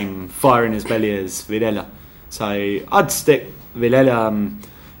the same fire in his belly as Videla. So I'd stick Videla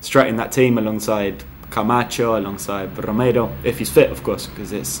straight in that team alongside Camacho, alongside Romero, if he's fit, of course,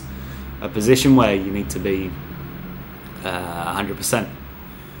 because it's a position where you need to be 100%.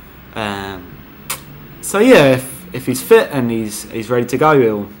 So yeah, if he's fit and he's ready to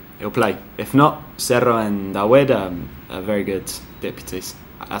go, he'll play. If not, Cerro and Awed are very good deputies.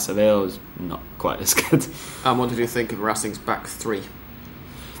 Acevedo is not quite as good. And what did you think of Racing's back 3?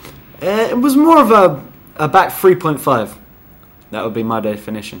 It was more of a back 3.5. That would be my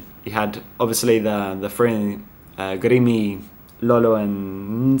definition. You had obviously the three, Grimi, Lolo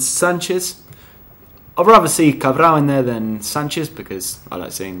and Sanchez. I'd rather see Cabral in there than Sanchez, because I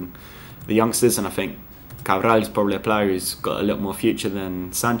like seeing the youngsters, and I think Cabral is probably a player who's got a little more future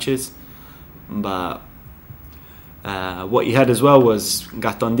than Sanchez. But what you had as well was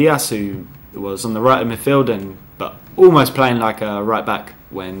Gaston Diaz, who was on the right of midfield but almost playing like a right back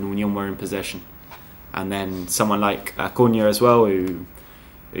when Union were in possession. And then someone like Acuna as well, who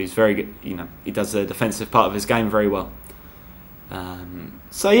who's very good. He does the defensive part of his game very well.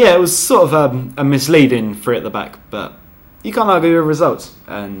 So yeah, it was sort of a misleading three at the back, but you can't argue with results.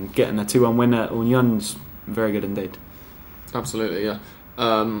 And getting a 2-1 win at Union's very good indeed. Absolutely, yeah.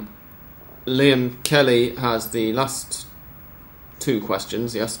 Liam Kelly has the last 2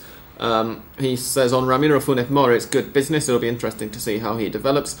 questions, yes. He says, on Ramiro Funes Mori, it's good business. It'll be interesting to see how he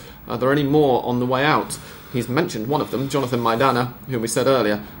develops. Are there any more on the way out? He's mentioned one of them, Jonathan Maidana, who we said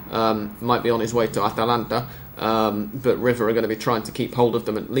earlier, might be on his way to Atalanta, but River are going to be trying to keep hold of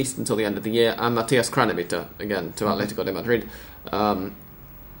them at least until the end of the year, and Matias Kraneviter, again, to Atletico de Madrid.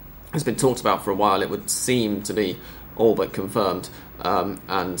 It's been talked about for a while. It would seem to be all but confirmed,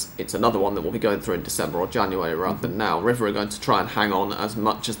 and it's another one that will be going through in December or January rather than now. River are going to try and hang on as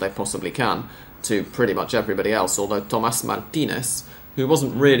much as they possibly can to pretty much everybody else, although Tomas Martinez, who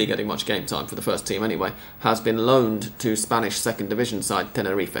wasn't really getting much game time for the first team anyway, has been loaned to Spanish second division side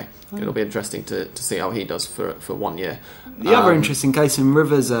Tenerife. It'll be interesting to see how he does for 1 year. The other interesting case in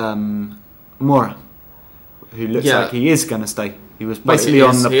Rivers, Mora, who looks like he is going to stay. He was basically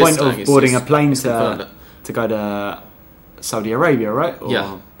on the point of boarding a plane to go to Saudi Arabia, right?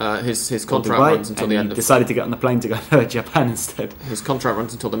 His contract runs until the end of... He decided to get on the plane to go to Japan instead. His contract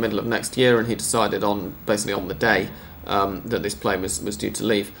runs until the middle of next year, and he decided on the day that this plane was due to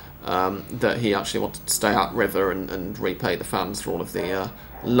leave, that he actually wanted to stay at River and repay the fans for all of the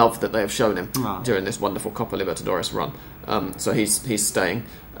love that they have shown him during this wonderful Copa Libertadores run. So he's staying.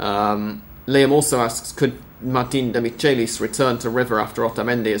 Liam also asks, could Martin de Michelis return to River after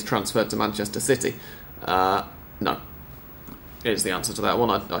Otamendi is transferred to Manchester City? No. Is the answer to that one.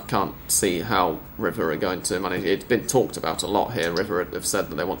 I can't see how River are going to manage. It's been talked about a lot here. River have said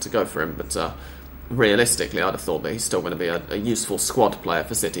that they want to go for him, but realistically, I'd have thought that he's still going to be a useful squad player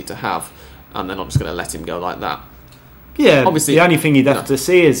for City to have, and they're not just going to let him go like that. Yeah, obviously, the only thing you'd have to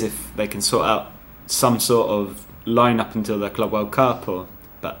see is if they can sort out some sort of line up until the Club World Cup, or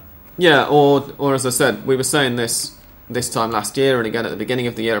as I said, we were saying this time last year and again at the beginning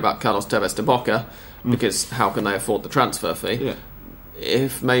of the year about Carlos Tevez to Boca, because how can they afford the transfer fee? Yeah.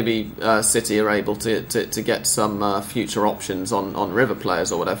 If maybe City are able to get some future options on River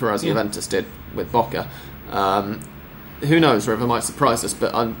players or whatever, as Juventus did with Boca, who knows? River might surprise us,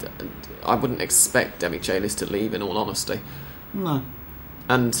 but I wouldn't expect De Michelis to leave, in all honesty. No.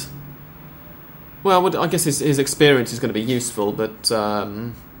 And I guess his experience is going to be useful, but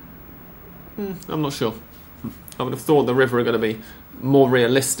I'm not sure. I would have thought the River are going to be more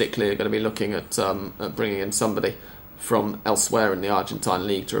realistically going to be looking at bringing in somebody from elsewhere in the Argentine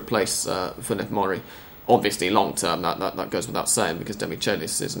league to replace Funes Mori. Obviously, long term, that goes without saying, because De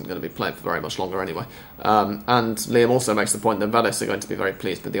Michelis isn't going to be playing for very much longer anyway. And Liam also makes the point that Vélez are going to be very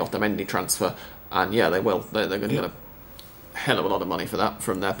pleased with the Otamendi transfer, and they will. They're going to get a hell of a lot of money for that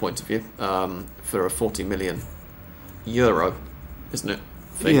from their point of view, for a €40 million, isn't it?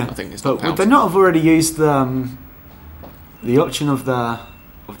 Yeah, I think it's not but pounds. Would they not have already used the option of the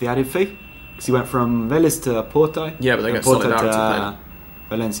added fee? Because he went from Vélez to Porto. Yeah, but they get solidarity payment.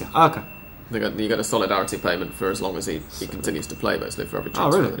 Valencia. Okay. You get a solidarity payment for as long as he continues to play, basically, for every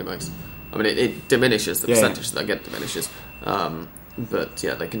transfer that he makes. I mean, it diminishes, the percentage that they get diminishes. But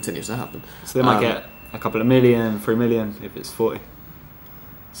they continue to happen. So they might get a couple of million, 3 million, if it's 40.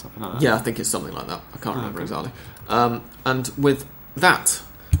 Something like that. Yeah, I think it's something like that. I can't remember exactly. And with that,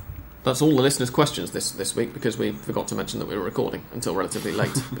 that's all the listeners' questions this week, because we forgot to mention that we were recording until relatively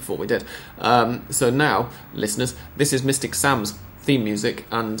late before we did. So now, listeners, this is Mystic Sam's theme music,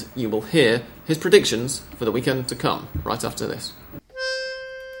 and you will hear his predictions for the weekend to come right after this.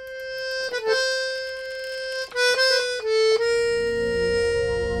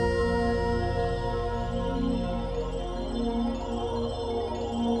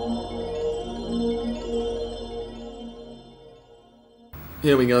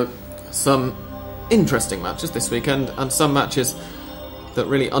 Here we go. Some interesting matches this weekend, and some matches that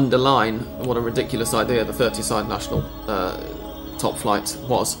really underline what a ridiculous idea the 30-side national top flight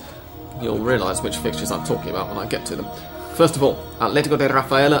was. You'll realise which fixtures I'm talking about when I get to them. First of all, Atletico de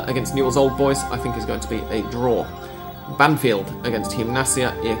Rafaela against Newell's Old Boys, I think is going to be a draw. Banfield against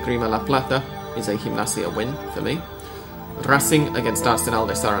Gimnasia y Esgrima La Plata is a Gimnasia win for me. Racing against Arsenal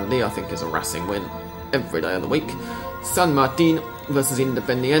de Sarandí, I think, is a Racing win every day of the week. San Martin versus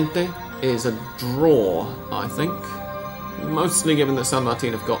Independiente is a draw, I think. Mostly given that San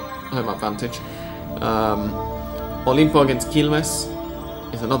Martin have got home advantage. Olimpo against Quilmes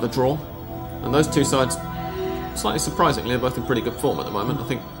is another draw. And those two sides, slightly surprisingly, are both in pretty good form at the moment. I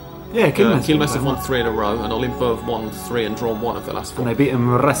think Quilmes have won 3 in a row, and Olimpo have won 3 and drawn 1 of the last 4. And they beat them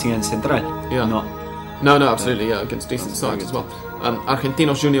Racing and Central. Yeah. Not No, absolutely, yeah, against decent sides as well.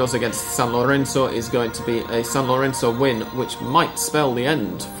 Argentinos Juniors against San Lorenzo is going to be a San Lorenzo win, which might spell the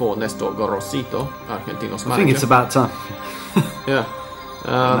end for Nestor Gorosito, Argentinos manager. I think it's about time. Yeah.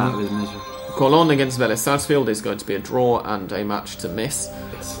 Colón against Vélez Sarsfield is going to be a draw and a match to miss.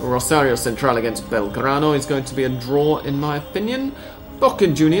 Yes. Rosario Central against Belgrano is going to be a draw, in my opinion. Boca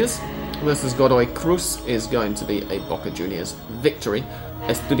Juniors versus Godoy Cruz is going to be a Boca Juniors victory.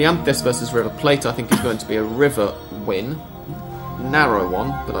 Estudiantes versus River Plate I think is going to be a River win. Narrow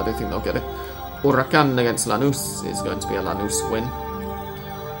one, but I do think they'll get it. Huracan against Lanús is going to be a Lanús win.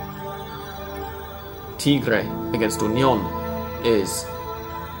 Tigre against Unión is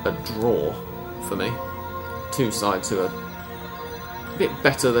a draw for me. Two sides who are a bit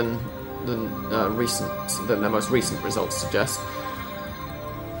better than their most recent results suggest.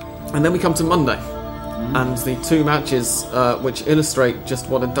 And then we come to Monday, and the two matches which illustrate just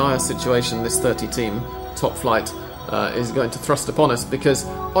what a dire situation this 30-team top flight is going to thrust upon us, because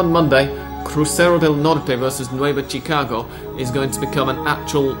on Monday, Crucero del Norte versus Nueva Chicago is going to become an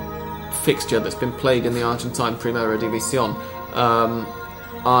actual fixture that's been played in the Argentine Primera División.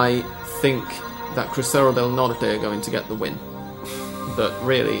 I think that Crucero del Norte are going to get the win, but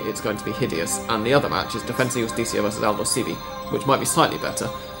really it's going to be hideous. And the other match is Defensa y Justicia versus Aldo Civi, which might be slightly better.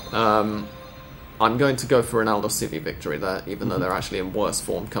 I'm going to go for an Aldo Civi victory there, even though they're actually in worse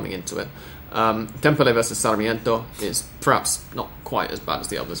form coming into it. Temperley versus Sarmiento is perhaps not quite as bad as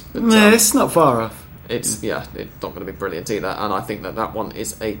the others, but it's not far off. It's not going to be brilliant either, and I think that one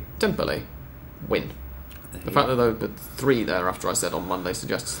is a Temperley win. The fact that the 3 there after I said on Monday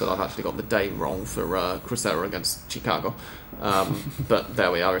suggests that I've actually got the day wrong for Crucero against Chicago. But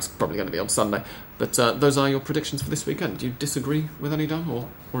there we are, it's probably going to be on Sunday. But those are your predictions for this weekend. Do you disagree with any, Dan? Or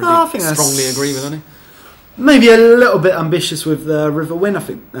I think strongly agree with any? Maybe a little bit ambitious with the River win. I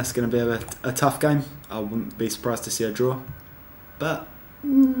think that's going to be a tough game. I wouldn't be surprised to see a draw. But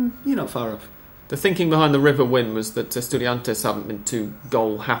you're not far off. The thinking behind the River win was that Estudiantes haven't been too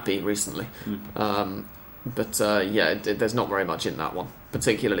goal happy recently. But there's not very much in that one,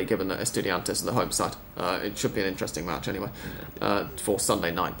 particularly given that Estudiantes are the home side. It should be an interesting match anyway, for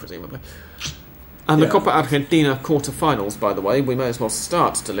Sunday night, presumably. And the Copa Argentina quarter-finals, by the way, we may as well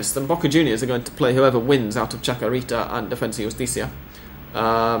start to list them. Boca Juniors are going to play whoever wins out of Chacarita and Defensa y Justicia.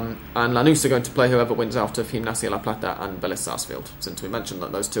 And Lanús are going to play whoever wins out of Gimnasia La Plata and Vélez Sarsfield, since we mentioned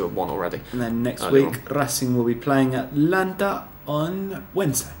that those two have won already. And then next week, Racing will be playing Atlanta on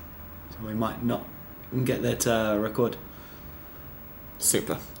Wednesday. So we might not get there to record.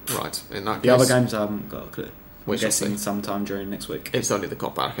 Super. Right. In that the case, other games I haven't got a clue. I'm guessing see. Sometime during next week. It's only the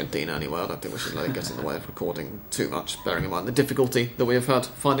Copa Argentina anyway. I don't think we should let it get in the way of recording too much, bearing in mind the difficulty that we have had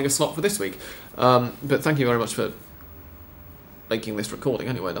finding a slot for this week. But thank you very much for making this recording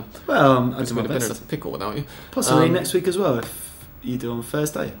anyway, then. Well, I would have been in a pickle without you. Possibly next week as well. If you do on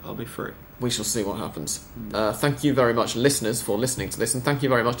Thursday, I'll be free. We shall see what happens. Thank you very much, listeners, for listening to this, and thank you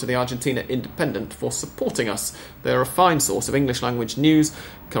very much to the Argentina Independent for supporting us. They're a fine source of English language news,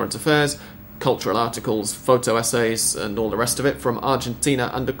 current affairs, cultural articles, photo essays, and all the rest of it from Argentina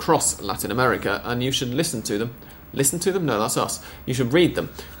and across Latin America, and you should listen to them. Listen to them? No, that's us. You should read them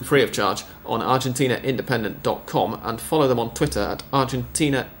free of charge on ArgentinaIndependent.com and follow them on Twitter at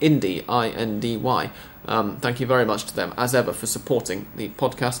ArgentinaIndy, INDY. Thank you very much to them, as ever, for supporting the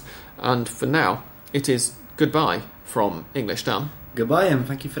podcast. And for now, it is goodbye from English Dan. Goodbye, and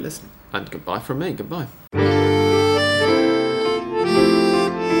thank you for listening. And goodbye from me. Goodbye.